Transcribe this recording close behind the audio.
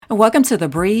Welcome to the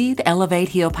Breathe, Elevate,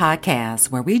 Heal podcast,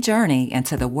 where we journey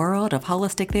into the world of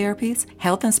holistic therapies,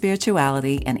 health and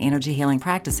spirituality, and energy healing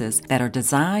practices that are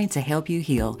designed to help you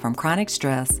heal from chronic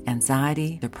stress,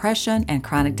 anxiety, depression, and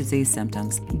chronic disease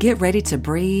symptoms. Get ready to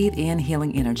breathe in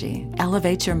healing energy,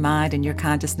 elevate your mind and your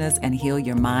consciousness, and heal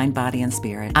your mind, body, and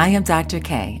spirit. I am Dr.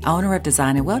 K, owner of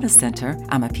Design and Wellness Center.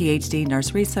 I'm a PhD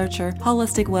nurse researcher,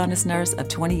 holistic wellness nurse of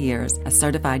 20 years, a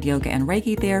certified yoga and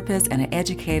Reiki therapist, and an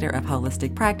educator of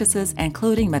holistic practices,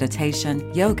 including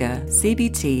meditation, yoga,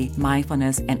 CBT,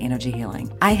 mindfulness, and energy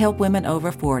healing. I help women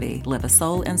over 40 live a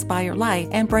soul-inspired life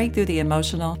and break through the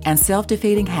emotional and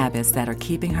self-defeating habits that are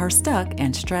keeping her stuck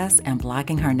in stress and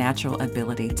blocking her natural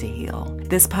ability to heal.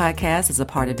 This podcast is a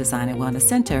part of Design and Wellness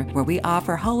Center, where we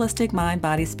offer holistic mind,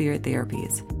 body, spirit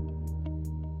therapies.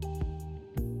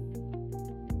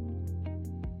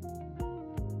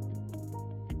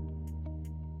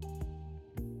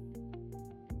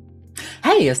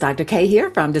 Hey, it's Dr. K here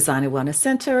from Design and Wellness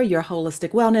Center, your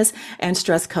holistic wellness and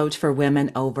stress coach for women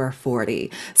over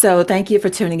 40. So thank you for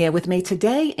tuning in with me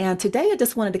today. And today I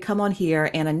just wanted to come on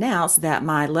here and announce that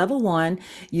my level 1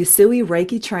 Usui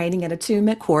Reiki training and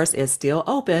attunement course is still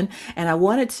open. And I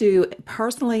wanted to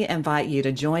personally invite you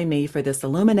to join me for this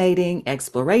illuminating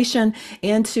exploration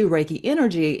into Reiki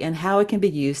energy and how it can be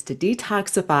used to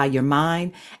detoxify your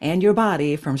mind and your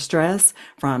body from stress,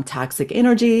 from toxic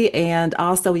energy, and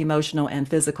also emotional and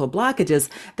physical blockages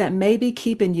that may be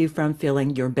keeping you from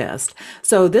feeling your best.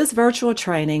 So this virtual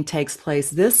training takes place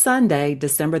this Sunday,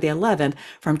 December the 11th,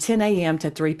 from 10 a.m. to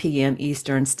 3 p.m.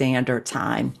 Eastern Standard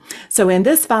Time. So in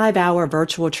this 5-hour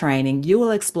virtual training, you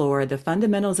will explore the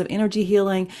fundamentals of energy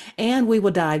healing, and we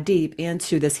will dive deep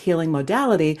into this healing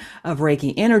modality of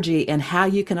Reiki energy and how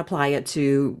you can apply it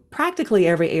to practically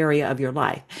every area of your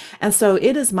life. And so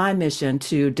it is my mission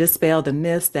to dispel the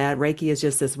myths that Reiki is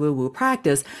just this woo-woo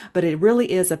practice, but it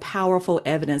really is a powerful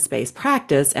evidence-based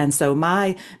practice. And so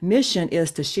my mission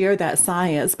is to share that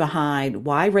science behind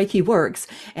why Reiki works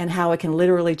and how it can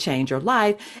literally change your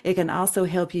life. It can also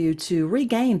help you to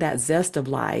regain that zest of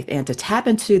life and to tap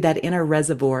into that inner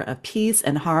reservoir of peace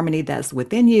and harmony that's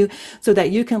within you so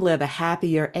that you can live a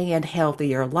happier and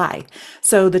healthier life.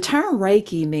 So the term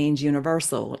Reiki means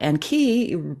universal, and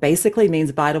Ki basically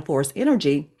means vital force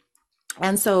energy.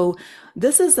 And so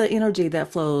this is the energy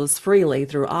that flows freely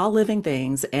through all living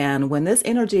things. And when this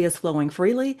energy is flowing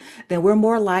freely, then we're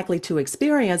more likely to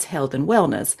experience health and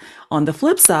wellness. On the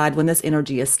flip side, when this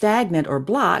energy is stagnant or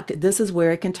blocked, this is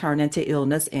where it can turn into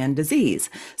illness and disease.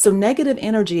 So negative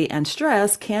energy and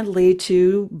stress can lead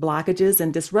to blockages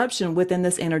and disruption within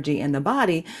this energy in the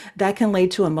body that can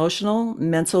lead to emotional,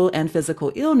 mental, and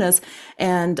physical illness.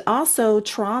 And also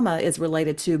trauma is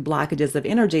related to blockages of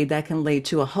energy that can lead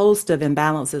to a host of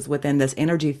imbalances within this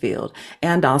energy field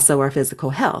and also our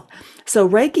physical health. So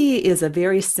Reiki is a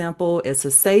very simple, it's a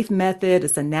safe method,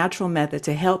 it's a natural method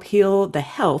to help heal the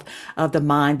health of the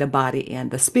mind, the body,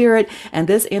 and the spirit. And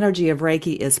this energy of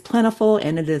Reiki is plentiful,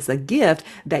 and it is a gift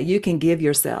that you can give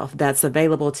yourself that's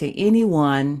available to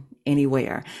anyone,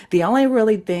 anywhere. The only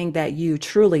really thing that you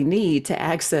truly need to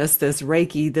access this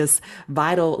Reiki, this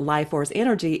vital life force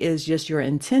energy, is just your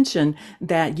intention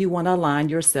that you want to align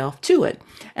yourself to it.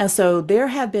 And so there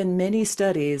have been many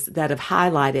studies that have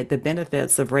highlighted the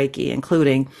benefits of Reiki,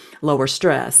 including lower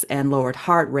stress and lowered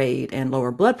heart rate and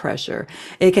lower blood pressure.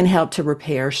 It can help to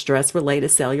repair stress-related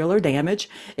cellular damage.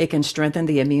 It can strengthen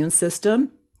the immune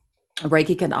system.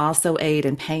 Reiki can also aid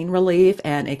in pain relief,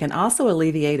 and it can also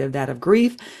alleviate that of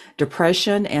grief,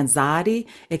 depression, anxiety.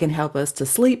 It can help us to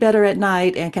sleep better at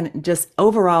night and can just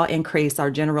overall increase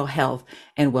our general health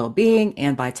and well-being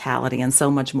and vitality and so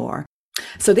much more.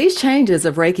 So these changes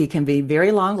of Reiki can be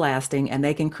very long lasting, and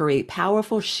they can create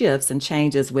powerful shifts and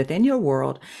changes within your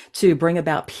world to bring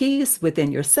about peace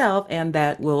within yourself, and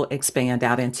that will expand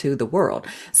out into the world.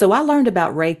 So I learned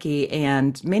about Reiki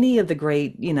and many of the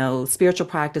great, spiritual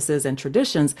practices and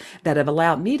traditions that have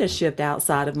allowed me to shift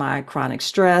outside of my chronic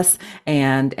stress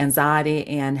and anxiety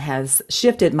and has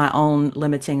shifted my own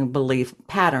limiting belief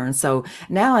patterns. So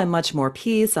now I'm much more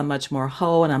peace, I'm much more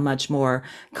whole, and I'm much more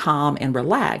calm and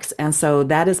relaxed. And so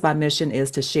that is my mission,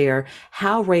 is to share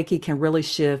how Reiki can really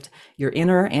shift your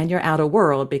inner and your outer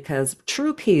world, because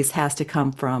true peace has to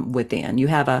come from within. You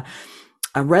have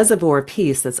a reservoir of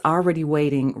peace that's already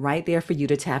waiting right there for you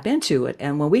to tap into it.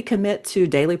 And when we commit to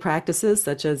daily practices,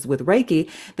 such as with Reiki,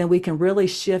 then we can really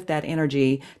shift that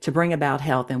energy to bring about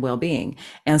health and well being.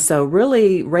 And so,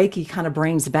 really, Reiki kind of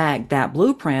brings back that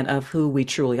blueprint of who we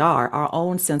truly are, our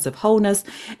own sense of wholeness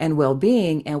and well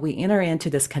being. And we enter into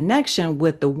this connection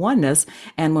with the oneness.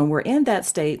 And when we're in that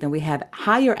state, then we have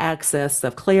higher access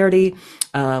of clarity,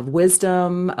 of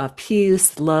wisdom, of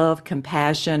peace, love,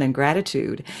 compassion, and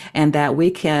gratitude. And that we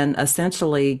can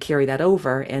essentially carry that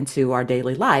over into our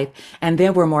daily life. And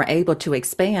then we're more able to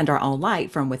expand our own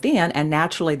light from within. And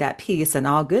naturally, that peace and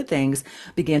all good things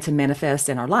begin to manifest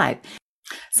in our life.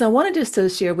 So I wanted just to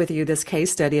share with you this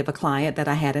case study of a client that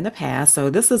I had in the past. So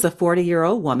this is a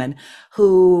 40-year-old woman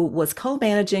who was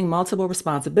co-managing multiple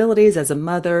responsibilities as a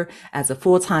mother, as a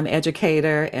full-time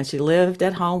educator, and she lived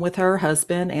at home with her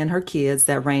husband and her kids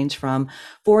that range from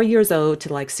 4 years old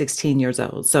to like 16 years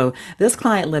old. So this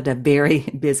client lived a very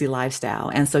busy lifestyle.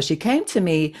 And so she came to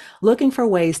me looking for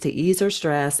ways to ease her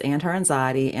stress and her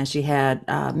anxiety. And she had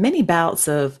many bouts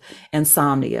of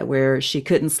insomnia where she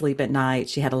couldn't sleep at night.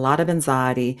 She had a lot of anxiety,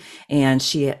 and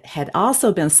she had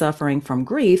also been suffering from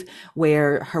grief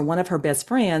where one of her best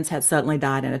friends had suddenly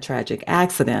died in a tragic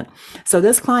accident. So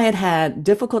this client had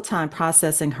difficult time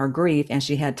processing her grief, and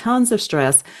she had tons of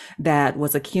stress that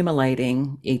was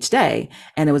accumulating each day.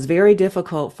 And it was very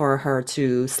difficult for her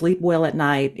to sleep well at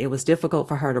night. It was difficult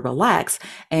for her to relax.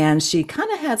 And she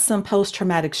kind of had some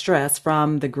post-traumatic stress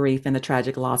from the grief and the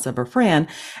tragic loss of her friend.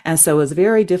 And so it was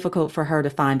very difficult for her to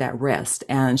find that rest.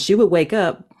 And she would wake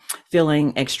up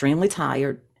feeling extremely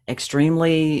tired,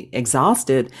 extremely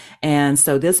exhausted. And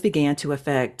so this began to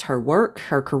affect her work,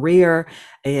 her career.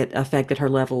 It affected her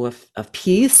level of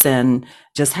peace and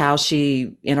just how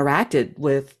she interacted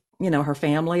with her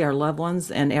family, her loved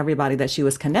ones, and everybody that she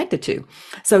was connected to.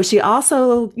 So she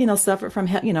also, suffered from,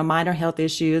 minor health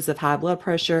issues of high blood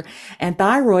pressure and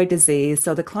thyroid disease.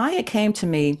 So the client came to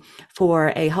me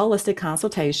for a holistic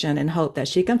consultation in hope that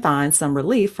she can find some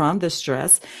relief from the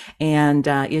stress and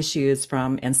issues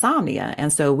from insomnia.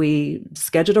 And so we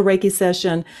scheduled a Reiki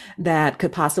session that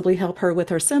could possibly help her with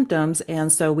her symptoms.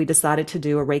 And so we decided to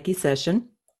do a Reiki session.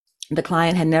 The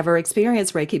client had never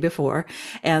experienced Reiki before.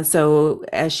 And so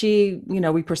as we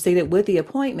proceeded with the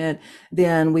appointment,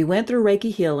 then we went through Reiki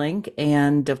healing.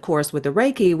 And of course, with the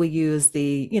Reiki, we use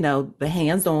the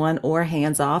hands on or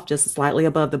hands off, just slightly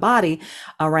above the body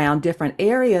around different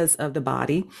areas of the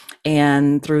body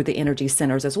and through the energy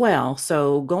centers as well.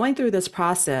 So going through this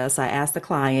process, I asked the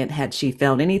client, had she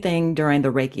felt anything during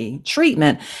the Reiki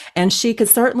treatment? And she could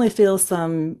certainly feel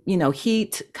some,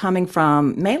 heat coming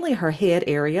from mainly her head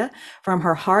area, from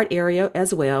her heart area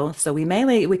as well. So we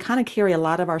kind of carry a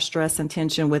lot of our stress and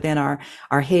tension within our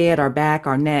head, our back,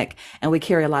 our neck, and we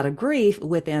carry a lot of grief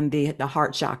within the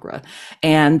heart chakra.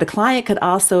 And the client could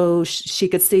also, she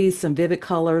could see some vivid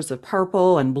colors of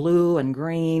purple and blue and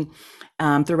green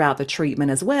throughout the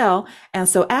treatment as well. And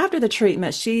so after the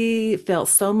treatment, she felt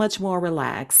so much more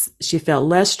relaxed. She felt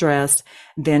less stressed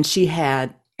than she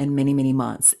had in many, many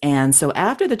months. And so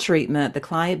after the treatment, the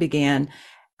client began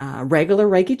regular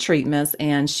Reiki treatments,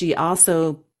 and she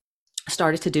also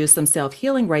started to do some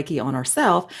self-healing Reiki on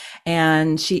herself.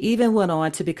 And she even went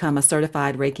on to become a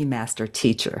certified Reiki master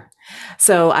teacher.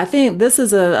 So I think this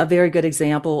is a very good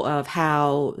example of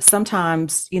how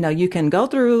sometimes, you can go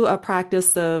through a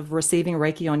practice of receiving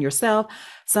Reiki on yourself.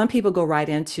 Some people go right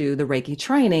into the Reiki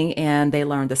training and they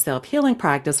learn the self-healing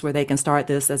practice where they can start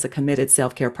this as a committed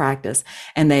self-care practice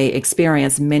and they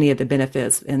experience many of the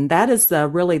benefits. And that is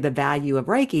really the value of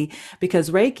Reiki, because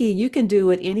Reiki, you can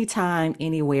do it anytime,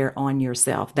 anywhere on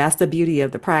yourself. That's the beauty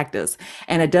of the practice.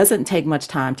 And it doesn't take much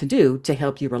time to do to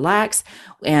help you relax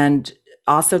and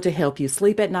also to help you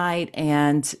sleep at night.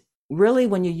 And really,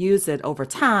 when you use it over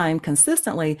time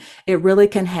consistently, it really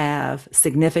can have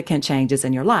significant changes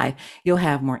in your life. You'll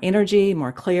have more energy,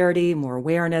 more clarity, more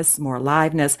awareness, more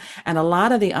aliveness, and a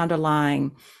lot of the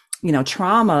underlying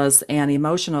traumas and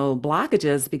emotional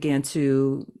blockages begin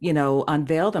to,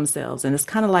 unveil themselves. And it's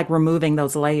kind of like removing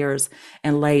those layers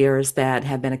and layers that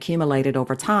have been accumulated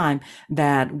over time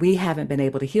that we haven't been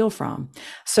able to heal from.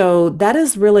 So that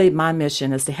is really my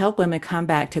mission, is to help women come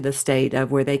back to the state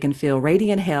of where they can feel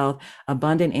radiant health,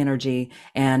 abundant energy,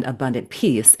 and abundant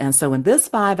peace. And so in this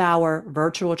 5-hour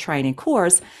virtual training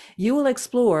course, you will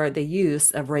explore the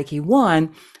use of Reiki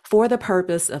 1 for the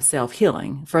purpose of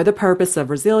self-healing, for the purpose of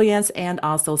resilience, and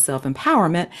also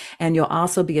self-empowerment. And you'll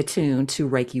also be attuned to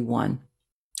Reiki 1.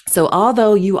 So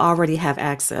although you already have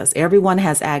access, everyone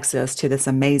has access to this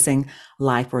amazing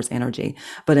life force energy.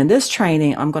 But in this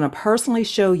training, I'm going to personally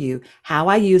show you how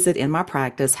I use it in my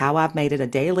practice, how I've made it a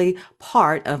daily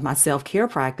part of my self-care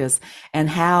practice, and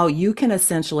how you can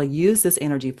essentially use this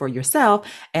energy for yourself,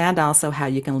 and also how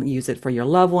you can use it for your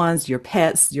loved ones, your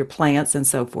pets, your plants, and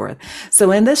so forth.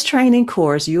 So in this training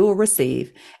course, you will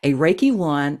receive a Reiki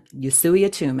 1 Usui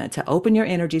attunement to open your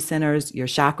energy centers, your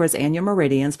chakras, and your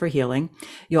meridians for healing.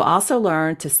 You'll also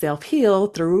learn to self-heal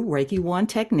through Reiki 1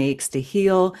 techniques to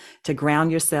heal, to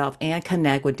ground yourself, and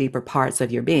connect with deeper parts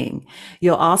of your being.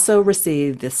 You'll also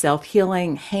receive the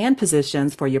self-healing hand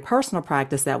positions for your personal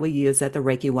practice that we use at the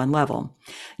Reiki 1 level.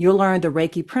 You'll learn the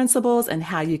Reiki principles and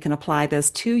how you can apply this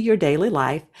to your daily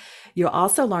life. You'll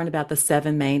also learn about the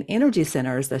 7 main energy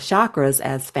centers, the chakras,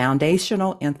 as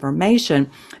foundational information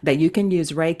that you can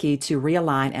use Reiki to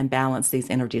realign and balance these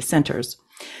energy centers.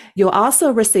 You'll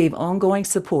also receive ongoing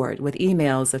support with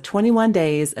emails of 21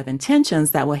 days of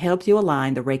intentions that will help you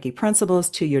align the Reiki principles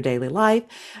to your daily life.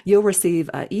 You'll receive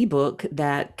an ebook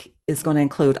that is going to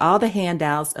include all the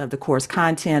handouts of the course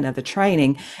content of the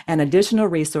training and additional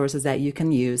resources that you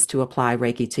can use to apply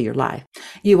Reiki to your life.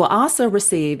 You will also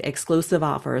receive exclusive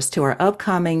offers to our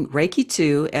upcoming Reiki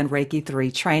 2 and Reiki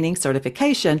 3 training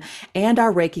certification and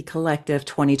our Reiki Collective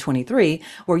 2023,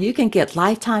 where you can get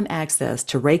lifetime access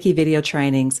to Reiki video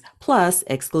trainings, plus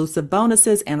exclusive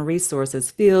bonuses and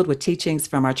resources filled with teachings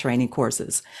from our training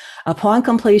courses. Upon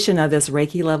completion of this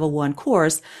Reiki Level 1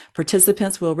 course,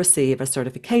 participants will receive a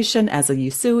certification as a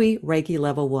Usui Reiki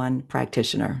Level 1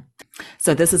 practitioner.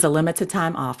 So this is a limited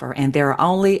time offer, and there are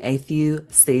only a few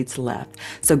seats left.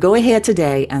 So go ahead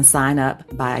today and sign up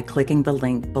by clicking the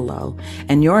link below.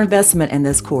 And your investment in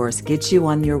this course gets you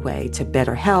on your way to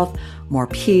better health, more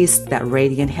peace, that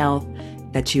radiant health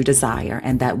that you desire,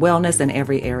 and that wellness in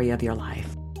every area of your life.